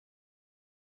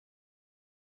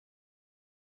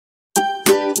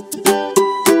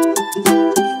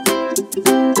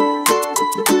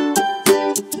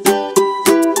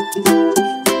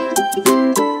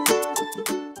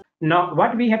Now,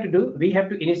 what we have to do, we have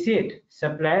to initiate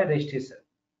supplier registration.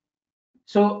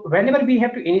 So whenever we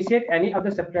have to initiate any of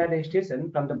the supplier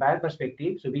registration from the buyer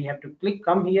perspective, so we have to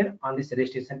come here on this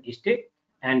registration step,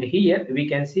 and here we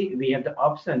can see we have the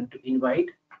option to invite.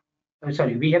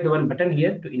 Sorry, we have the one button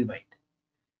here to invite.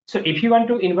 So if you want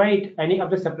to invite any of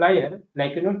the supplier,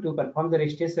 like to perform the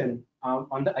registration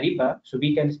on the Ariba, so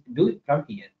we can do it from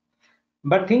here.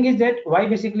 But thing is that why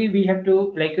basically we have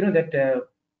to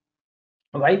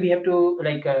why we have to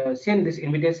send this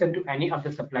invitation to any of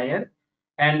the supplier,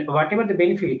 and whatever the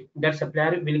benefit that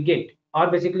supplier will get, or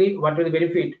basically whatever the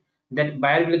benefit that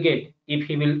buyer will get if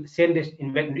he will send this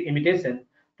invitation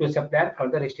to supplier for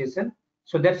the registration.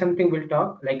 So that's something we'll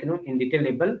talk in detail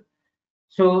level.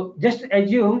 So just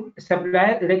assume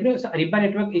supplier so Ariba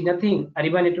network is nothing.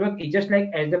 Ariba network is just like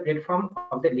as the platform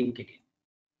of the LinkedIn.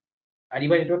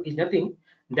 Ariba network is nothing,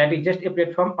 that is just a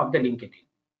platform of the LinkedIn.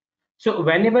 So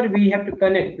whenever we have to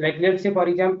connect, like let's say for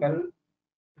example,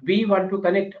 we want to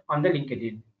connect on the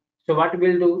LinkedIn. So what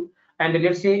we'll do, and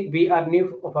let's say we are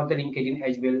new for the LinkedIn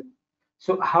as well.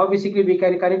 So how basically we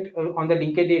can connect on the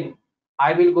LinkedIn?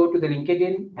 I will go to the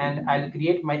LinkedIn and I'll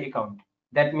create my account.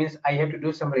 That means I have to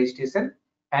do some registration.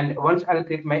 And once I'll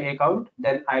create my account,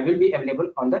 then I will be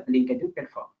available on the LinkedIn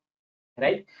platform,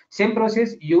 right? Same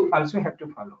process you also have to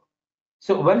follow.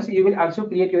 So once you will also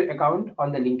create your account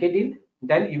on the LinkedIn,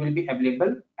 then you will be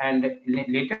available, and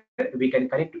later we can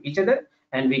connect to each other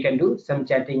and we can do some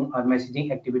chatting or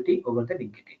messaging activity over the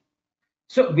LinkedIn.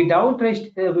 So without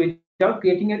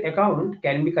creating an account,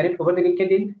 can we connect over the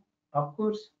LinkedIn? Of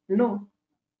course, no.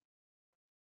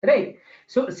 Right.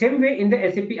 So same way in the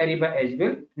SAP Ariba as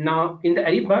well. Now in the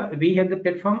Ariba, we have the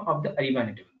platform of the Ariba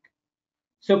network.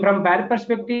 So from buyer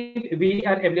perspective, we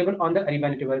are available on the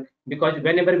Ariba network, because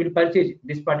whenever we purchase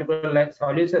this particular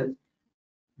solutions,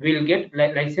 we'll get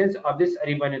license of this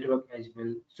Ariba network as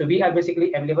well. So we are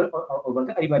basically available over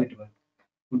the Ariba network.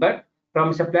 But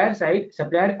from supplier side,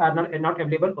 supplier are not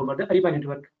available over the Ariba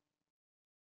network,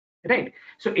 right?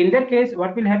 So in that case,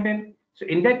 what will happen? So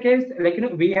in that case,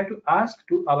 we have to ask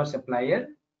to our supplier,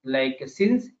 like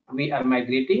since we are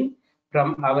migrating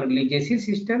from our legacy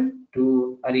system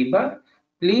to Ariba,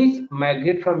 please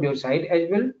migrate from your side as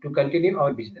well to continue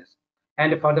our business.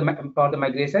 And for the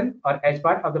migration, or as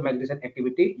part of the migration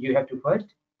activity, you have to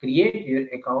first create your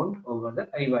account over the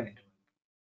Ariba network.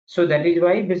 So that is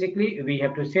why basically we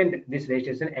have to send this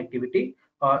registration activity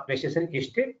or registration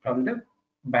step from the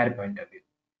buyer point of view.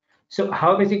 So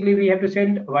how basically we have to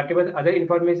send whatever the other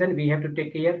information we have to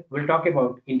take care, we'll talk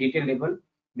about in detail level,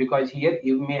 because here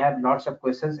you may have lots of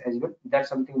questions as well. That's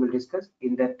something we'll discuss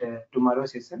in that tomorrow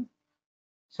session.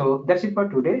 So that's it for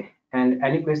today. And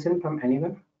any question from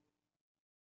anyone?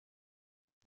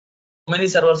 How many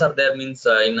servers are there? Means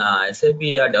in SAP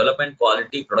development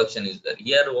quality production is there.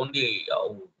 Here only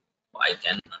I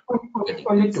can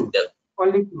only two.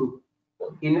 Only two.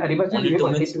 In Ariba only two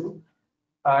means two.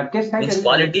 Test side means and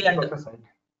quality and side.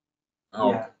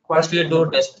 Yeah. First we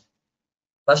do test.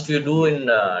 First we do in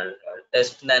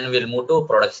test, then we'll move to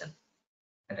production.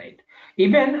 Right.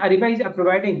 Even Ariba is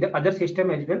providing the other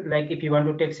system as well. Like if you want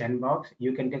to take sandbox,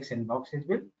 you can take sandbox as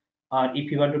well. Or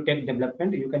if you want to take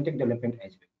development, you can take development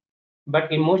as well.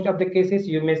 But in most of the cases,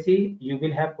 you may see you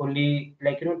will have only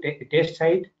test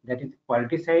side, that is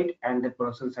quality side, and the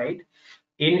production side.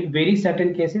 In very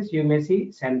certain cases, you may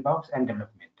see sandbox and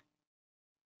development.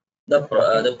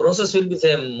 The process will be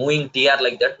same, moving TR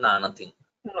like that. Nah, nothing.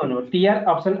 No. TR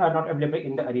options are not available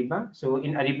in the Ariba. So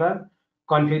in Ariba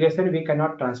configuration, we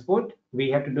cannot transport. We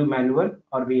have to do manual,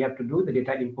 or we have to do the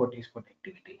data import export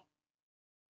activity.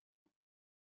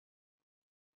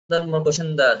 The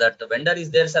question that vendor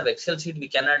is there, sir. Excel sheet we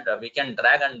cannot we can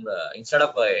drag, and instead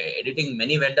of editing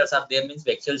many vendors are there, means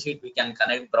Excel sheet we can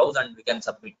connect, browse, and we can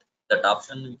submit. That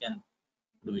option we can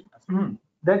do it.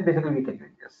 That basically we can do,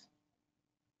 yes.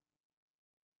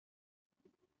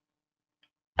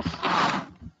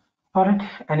 All right.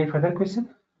 Any further question?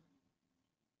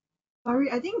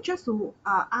 Sorry, I think just to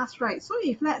ask, right? So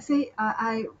if let's say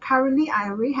I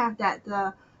already have that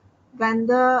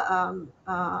vendor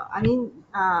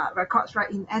records, right,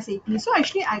 in SAP. So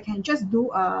actually I can just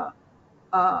do a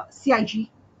CIG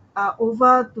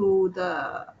over to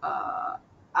the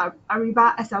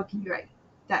Ariba SLP, right?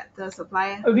 That the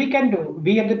supplier. We can do.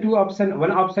 We have the two options.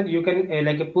 One option you can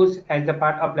push as the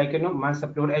part of mass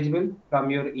upload as well from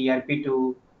your ERP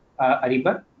to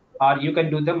Ariba, or you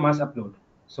can do the mass upload.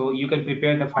 So you can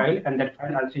prepare the file, and that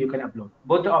file also you can upload.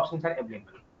 Both the options are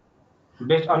available.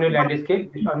 Based on your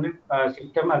landscape, based on your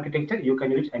system architecture, you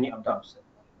can use any of the option.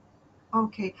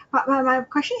 Okay, but my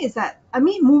question is that, I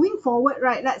mean, moving forward,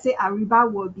 right? Let's say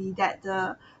Ariba will be that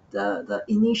the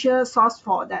initial source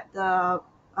for that the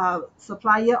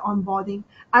supplier onboarding.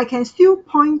 I can still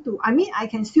point to. I mean, I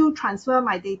can still transfer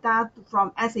my data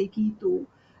from SAP to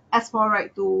S4,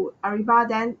 right, to Ariba.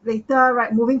 Then later,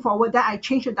 right, moving forward, then I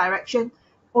change the direction.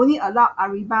 Only allow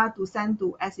Ariba to send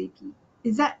to SAP.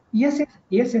 Is that Yes, yes,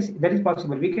 yes, yes. That is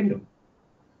possible. We can do.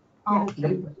 Yeah, that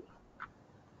okay? is possible.